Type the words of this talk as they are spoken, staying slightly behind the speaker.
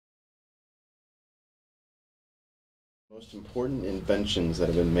Most important inventions that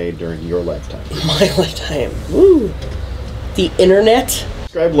have been made during your lifetime. My lifetime. Woo! The internet.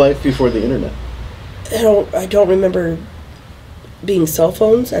 Describe life before the internet. I don't remember being cell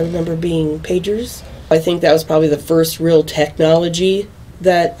phones. I remember being pagers. I think that was probably the first real technology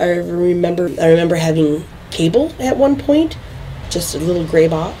that I ever remember. I remember having cable at one point, just a little gray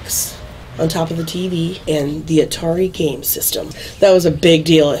box on top of the TV, and the Atari game system. That was a big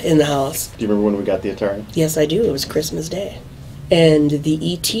deal in the house. Do you remember when we got the Atari? Yes, I do. It was Christmas Day. And the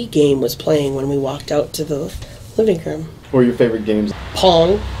E.T. game was playing when we walked out to the living room. What were your favorite games?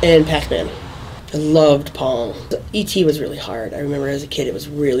 Pong and Pac-Man. I loved Pong. E.T. was really hard. I remember as a kid it was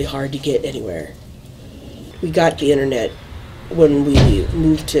really hard to get anywhere. We got the internet when we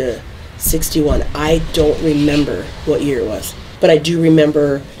moved to 61. I don't remember what year it was, but I do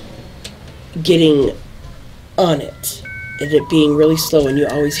remember getting on it and it being really slow, and you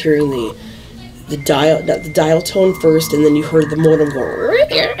always hearing the dial tone first, and then you heard the modem go,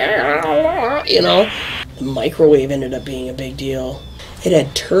 you know. The microwave ended up being a big deal. It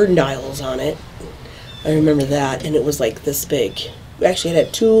had turn dials on it. I remember that, and it was like this big. Actually, it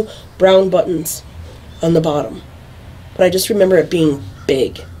had 2 brown buttons on the bottom, but I just remember it being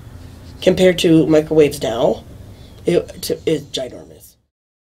big compared to microwaves now. It's ginormous.